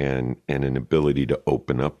and an ability to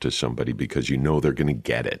open up to somebody, because they're going to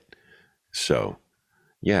get it. So,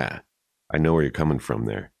 yeah, I know where you're coming from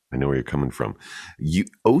there.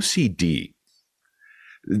 OCD.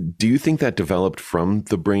 Do you think that developed from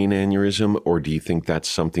the brain aneurysm, or do you think that's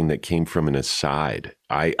something that came from an aside?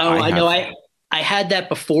 I know. I had that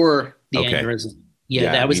before the aneurysm.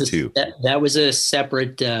 Yeah, that was too. That was a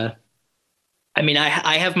separate. I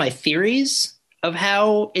have my theories of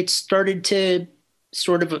how it started to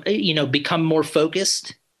sort of become more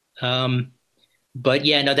focused. but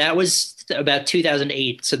yeah, no, that was about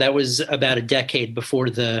 2008. So that was about a decade before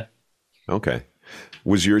the. Okay.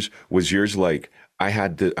 Was yours like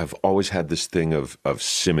I've always had this thing of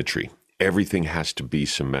symmetry. Everything has to be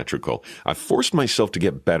symmetrical. I've forced myself to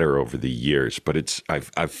get better over the years, but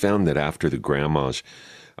I've found that after the grandmas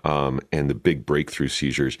and the big breakthrough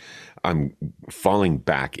seizures, I'm falling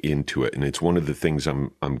back into it, and it's one of the things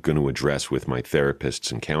I'm going to address with my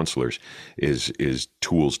therapists and counselors is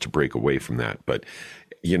tools to break away from that. But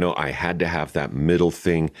I had to have that middle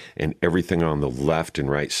thing, and everything on the left and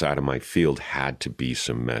right side of my field had to be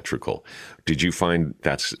symmetrical. Did you find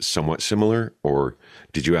that's somewhat similar, or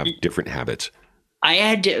did you have different habits? I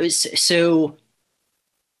had to, so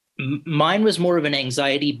mine was more of an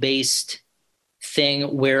anxiety based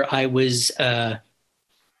thing where I was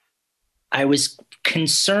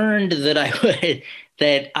concerned that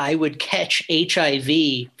I would catch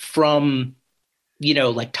HIV from,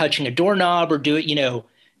 like touching a doorknob or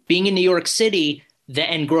being in New York City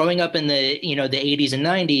and growing up in the 80s and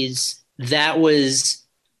 90s. That was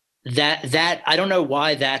that I don't know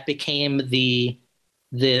why that became the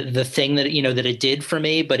thing that, that it did for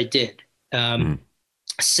me, but it did.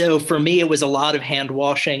 So for me, it was a lot of hand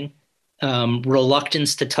washing,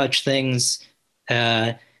 reluctance to touch things,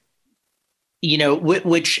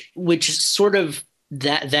 which sort of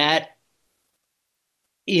that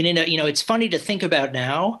it's funny to think about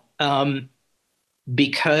now,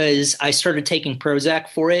 because I started taking Prozac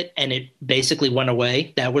for it and it basically went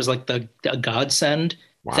away. That was like the godsend,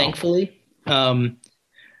 wow. Thankfully.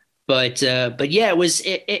 But yeah,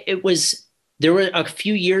 it was, there were a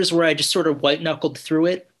few years where I just sort of white knuckled through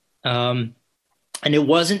it. And it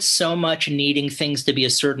wasn't so much needing things to be a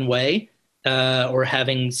certain way, or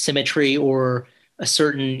having symmetry or a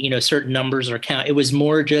certain numbers or count. It was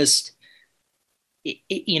more just,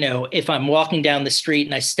 if I'm walking down the street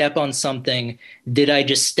and I step on something, did I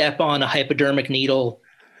just step on a hypodermic needle,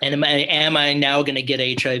 and am I now going to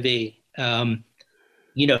get HIV?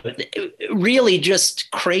 Really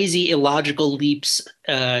just crazy illogical leaps,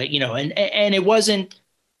 and it wasn't,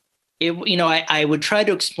 I would try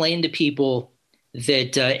to explain to people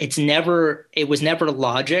that it was never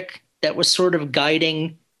logic that was sort of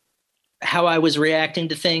guiding how I was reacting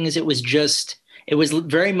to things. It was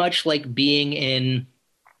very much like being in,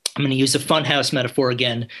 I'm going to use a funhouse metaphor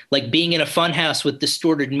again, like being in a funhouse with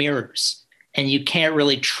distorted mirrors, and you can't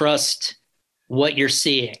really trust what you're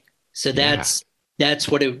seeing. So that's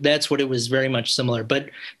what it was, very much similar. But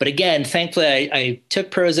again, thankfully I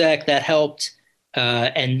took Prozac, that helped.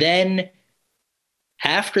 And then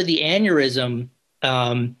after the aneurysm,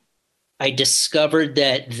 I discovered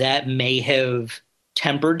that may have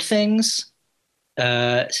tempered things.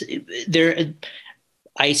 I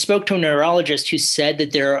spoke to a neurologist who said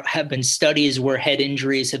that there have been studies where head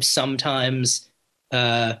injuries have sometimes,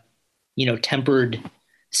 tempered.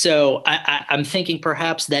 So I'm thinking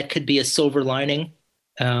perhaps that could be a silver lining.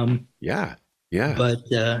 Yeah. But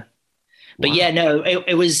Wow. yeah, no,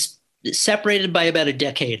 it was separated by about a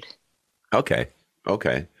decade. Okay.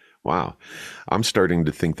 Wow. I'm starting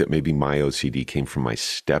to think that maybe my OCD came from my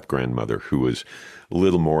step grandmother, who was a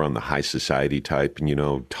little more on the high society type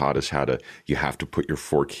and, taught us you have to put your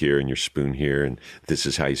fork here and your spoon here. And this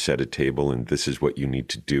is how you set a table. And this is what you need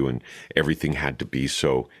to do. And everything had to be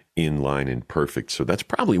so in line and perfect. So that's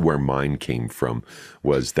probably where mine came from,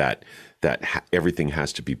 was that everything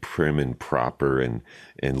has to be prim and proper and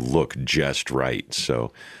look just right.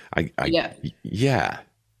 So yeah.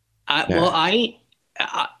 Well, I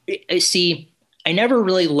see. I never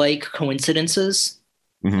really like coincidences.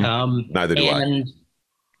 Mm-hmm. Neither do I. And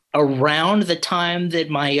around the time that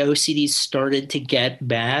my OCD started to get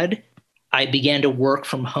bad, I began to work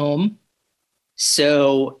from home.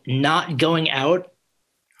 So not going out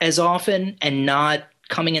as often and not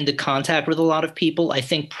coming into contact with a lot of people, I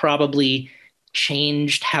think probably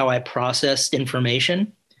changed how I processed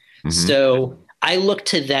information. Mm-hmm. So I look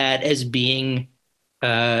to that as being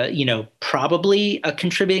probably a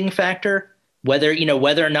contributing factor, whether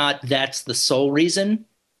or not that's the sole reason.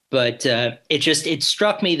 But it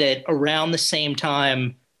struck me that around the same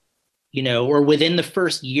time, or within the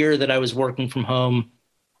first year that I was working from home,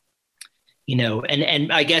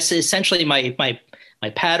 and I guess essentially my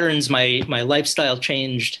patterns, my lifestyle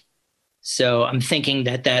changed. So I'm thinking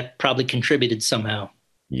that probably contributed somehow.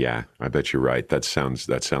 Yeah, I bet you're right. That sounds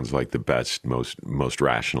like the best, most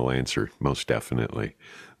rational answer. Most definitely.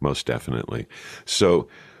 So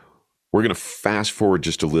we're going to fast forward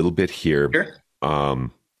just a little bit here. Sure.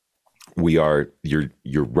 You're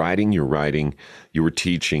writing, you were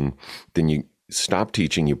teaching, then you stopped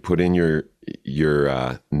teaching, you put in your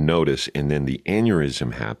notice, and then the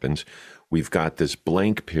aneurysm happens. we've got this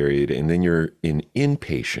blank period, and then you're in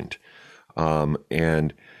inpatient.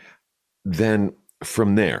 And then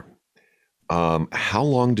from there, how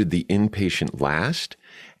long did the inpatient last?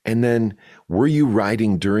 And then were you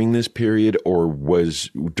writing during this period, or was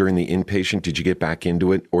during the inpatient, did you get back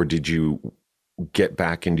into it, or did you get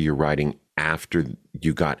back into your writing after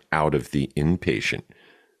you got out of the inpatient?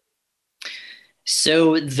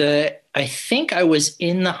 So I think I was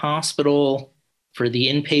in the hospital for the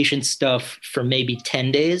inpatient stuff for maybe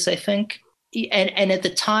 10 days, I think. And at the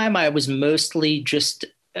time I was mostly just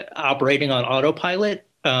operating on autopilot.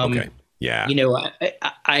 Okay. Yeah.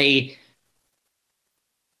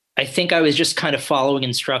 I think I was just kind of following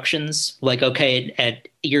instructions, like, okay,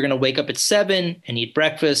 you're going to wake up at 7 and eat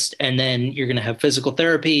breakfast, and then you're going to have physical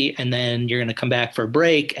therapy, and then you're going to come back for a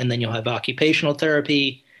break, and then you'll have occupational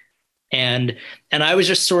therapy. And I was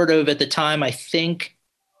just sort of, at the time, I think,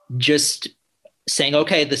 just saying,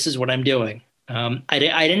 okay, this is what I'm doing. I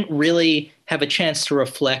didn't really have a chance to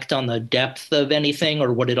reflect on the depth of anything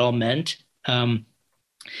or what it all meant.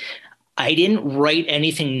 I didn't write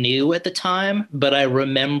anything new at the time, but I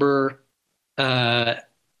remember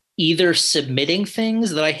either submitting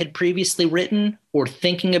things that I had previously written or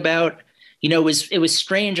thinking about. It was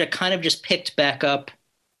strange. I kind of just picked back up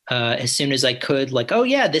as soon as I could, like, oh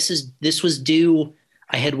yeah, this was due.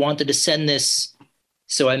 I had wanted to send this,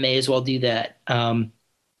 so I may as well do that. And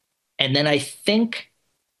then I think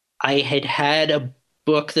I had a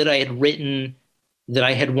book that I had written that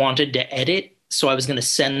I had wanted to edit. So I was going to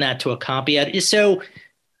send that to a copy editor. So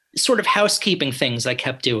sort of housekeeping things I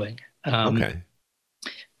kept doing. Okay.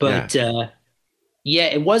 But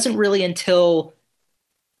it wasn't really until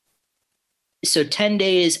 10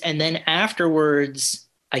 days. And then afterwards,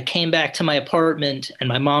 I came back to my apartment and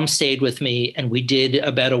my mom stayed with me, and we did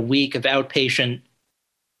about a week of outpatient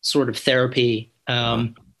sort of therapy.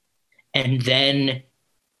 And then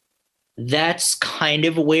that's kind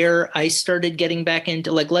of where I started getting back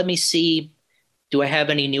into, like, let me see, do I have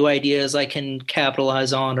any new ideas I can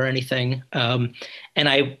capitalize on or anything? And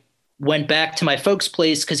I went back to my folks'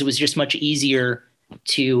 place because it was just much easier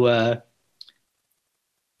to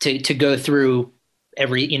go through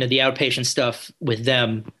every, the outpatient stuff with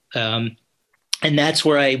them. And that's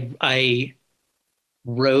where I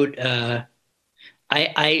wrote,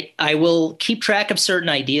 I will keep track of certain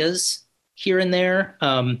ideas here and there.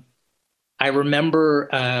 I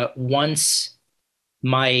remember once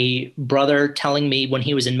my brother telling me when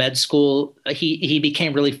he was in med school, he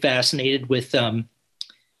became really fascinated with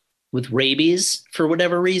rabies for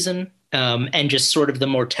whatever reason, and just sort of the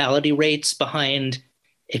mortality rates behind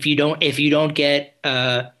if you don't get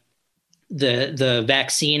the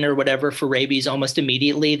vaccine or whatever for rabies almost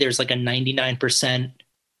immediately, there's like a 99%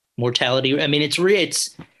 mortality. I mean, it's wow.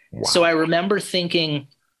 So I remember thinking,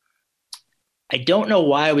 I don't know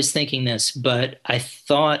why I was thinking this, but I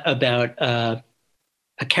thought about a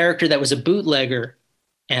character that was a bootlegger,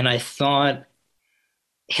 and I thought,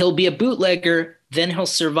 he'll be a bootlegger, then he'll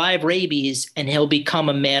survive rabies, and he'll become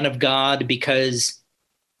a man of God because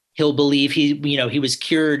he'll believe he was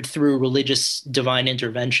cured through religious divine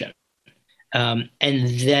intervention. And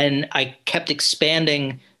then I kept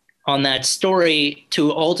expanding on that story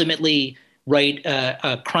to ultimately write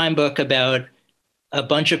a crime book about a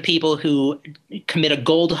bunch of people who commit a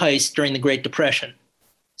gold heist during the Great Depression.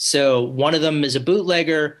 So one of them is a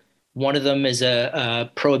bootlegger, one of them is a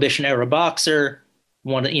Prohibition era boxer,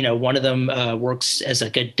 one of them works as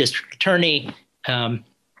like a district attorney.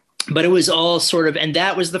 But it was all sort of, and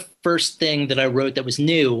that was the first thing that I wrote that was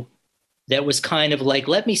new, that was kind of like,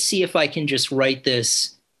 let me see if I can just write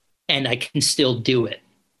this and I can still do it.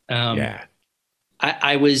 I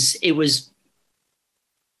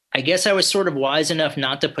guess I was sort of wise enough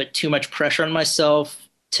not to put too much pressure on myself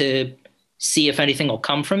to see if anything will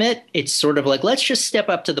come from it. It's sort of like, let's just step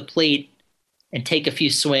up to the plate and take a few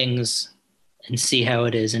swings and see how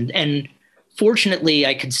it is. And fortunately,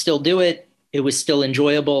 I could still do it. It was still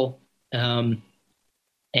enjoyable. But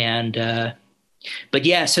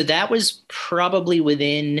yeah, so that was probably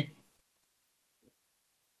within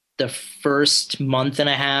the first month and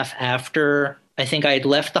a half after I think I had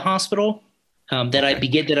left the hospital. That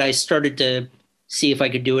I started to see if I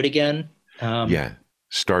could do it again.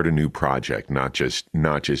 Start a new project, not just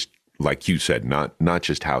like you said, not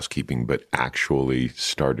just housekeeping, but actually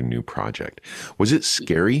start a new project. Was it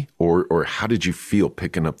scary, or how did you feel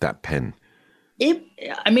picking up that pen?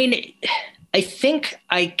 I think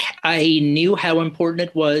I knew how important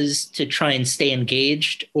it was to try and stay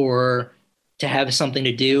engaged or to have something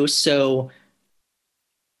to do. So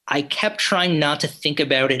I kept trying not to think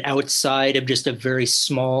about it outside of just a very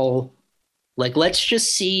small, Like, let's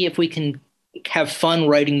just see if we can have fun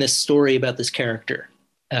writing this story about this character.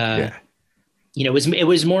 Yeah. It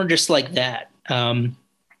was more just like that. I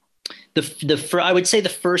would say the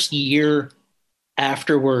first year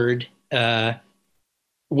afterward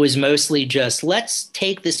was mostly just, let's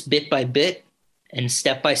take this bit by bit and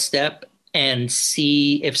step by step and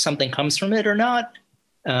see if something comes from it or not.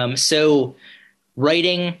 So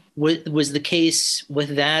writing was the case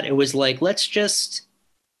with that. It was like, let's just,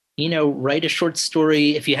 write a short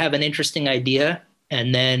story if you have an interesting idea.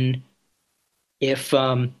 And then if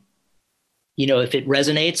it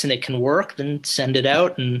resonates and it can work, then send it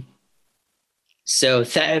out. And so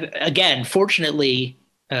again, fortunately,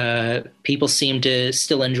 people seem to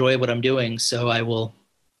still enjoy what I'm doing. So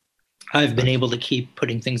I've been able to keep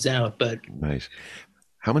putting things out. But nice.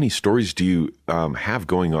 How many stories do you have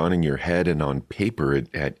going on in your head and on paper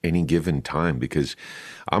at any given time? Because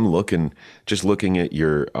I'm looking at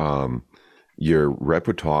your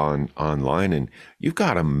repertoire online, and you've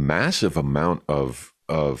got a massive amount of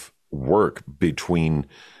work between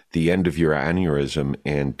the end of your aneurysm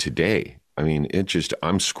and today. I mean,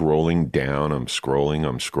 I'm scrolling down, I'm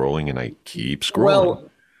scrolling, and I keep scrolling.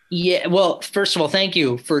 Well, yeah. Well, first of all, thank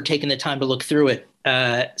you for taking the time to look through it.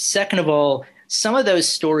 Second of all, some of those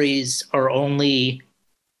stories are only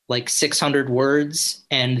like 600 words,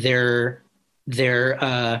 and they're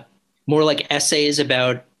more like essays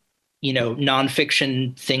about,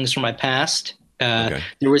 nonfiction things from my past. Okay.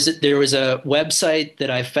 There was a website that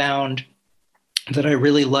I found that I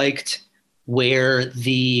really liked, where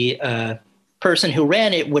the person who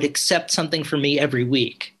ran it would accept something from me every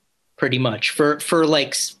week, pretty much for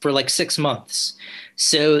like 6 months.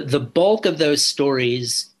 So the bulk of those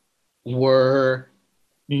stories were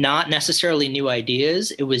not necessarily new ideas.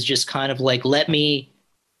 It was just kind of like,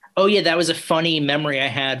 oh yeah, that was a funny memory I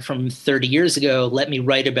had from 30 years ago. Let me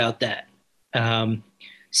write about that.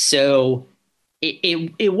 So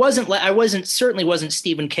it wasn't like, certainly wasn't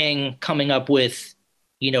Stephen King coming up with,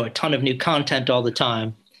 a ton of new content all the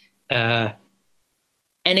time. And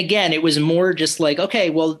again, it was more just like, okay,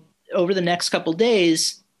 well, over the next couple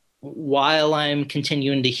days, while I'm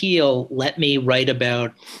continuing to heal, let me write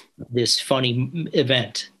about this funny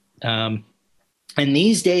event. And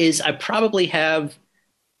these days I probably have,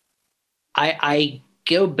 I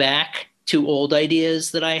go back to old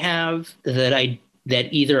ideas that I have that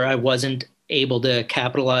either I wasn't able to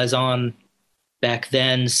capitalize on back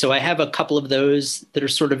then. So I have a couple of those that are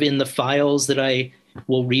sort of in the files that I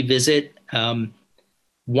will revisit.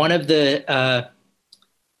 One of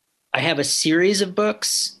I have a series of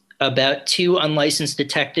books about two unlicensed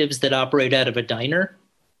detectives that operate out of a diner.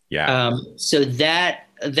 Yeah. So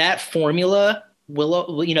that formula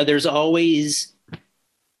will, there's always,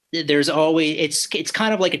 it's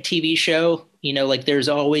kind of like a TV show, like there's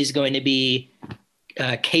always going to be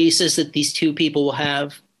cases that these two people will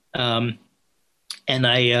have. And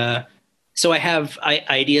so I have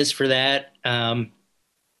ideas for that. And,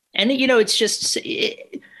 it's just,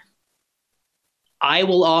 I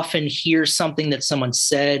will often hear something that someone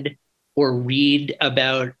said or read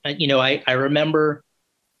about, I remember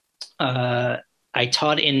I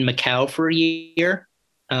taught in Macau for a year.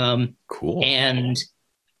 Cool. And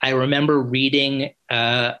I remember reading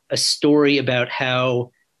a story about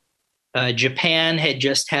how Japan had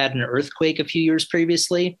just had an earthquake a few years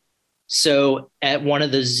previously. So at one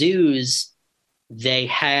of the zoos, they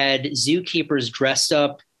had zookeepers dressed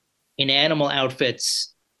up in animal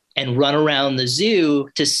outfits and run around the zoo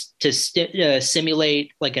to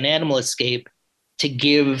simulate like an animal escape, to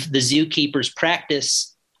give the zookeepers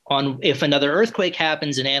practice on if another earthquake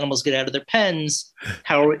happens and animals get out of their pens.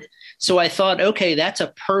 So I thought, okay, that's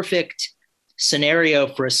a perfect scenario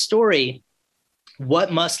for a story.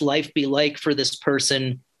 What must life be like for this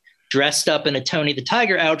person dressed up in a Tony the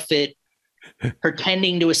Tiger outfit,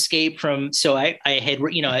 pretending to escape from? So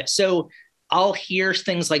so I'll hear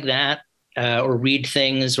things like that or read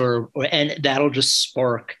things and that'll just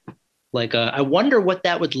spark like I wonder what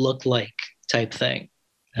that would look like type thing.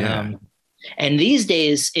 Yeah. And these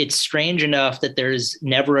days it's strange enough that there's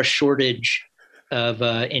never a shortage of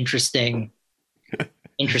interesting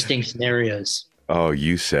scenarios. Oh,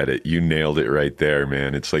 you said it. You nailed it right there,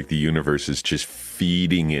 man. It's like the universe is just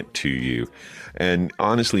feeding it to you. And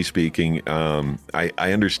honestly speaking, I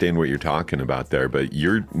understand what you're talking about there, but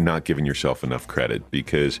you're not giving yourself enough credit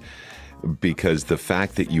because the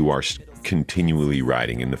fact that you are continually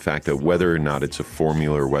writing, and the fact that whether or not it's a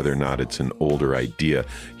formula or whether or not it's an older idea,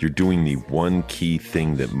 you're doing the one key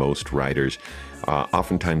thing that most writers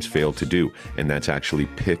oftentimes fail to do, and that's actually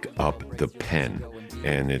pick up the pen.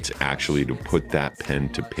 And it's actually to put that pen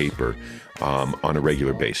to paper on a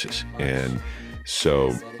regular basis. And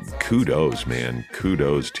so kudos, man.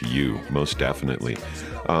 Kudos to you, most definitely.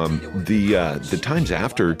 The times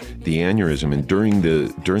after the aneurysm and during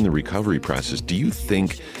the recovery process, do you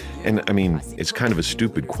think, and I mean, it's kind of a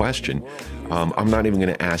stupid question, I'm not even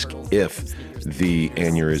going to ask if the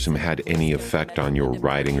aneurysm had any effect on your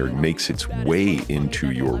writing or makes its way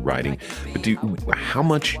into your writing, but how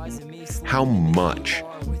much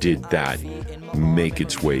did that make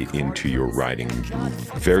its way into your writing?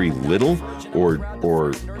 Very little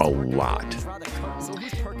or a lot?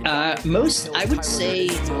 Most, I would say,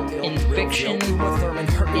 in fiction,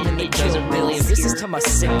 it doesn't really appear. This is to my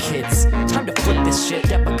sick kids. Time to flip this shit.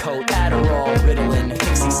 Depakote, Adderall, Ritalin,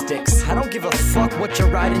 Pixie sticks. I don't give a fuck what you're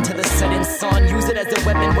riding to the setting sun. Use it as a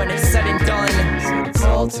weapon when it's said and done. It's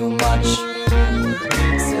all too much.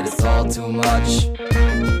 Said it's all too much.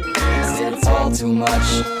 Said it's all too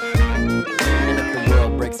much. And if the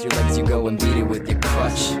world breaks your legs, you go and beat it with your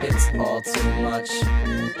crutch. It's all too much.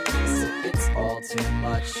 Said it's all too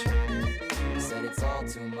much. Said it's all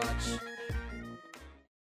too much.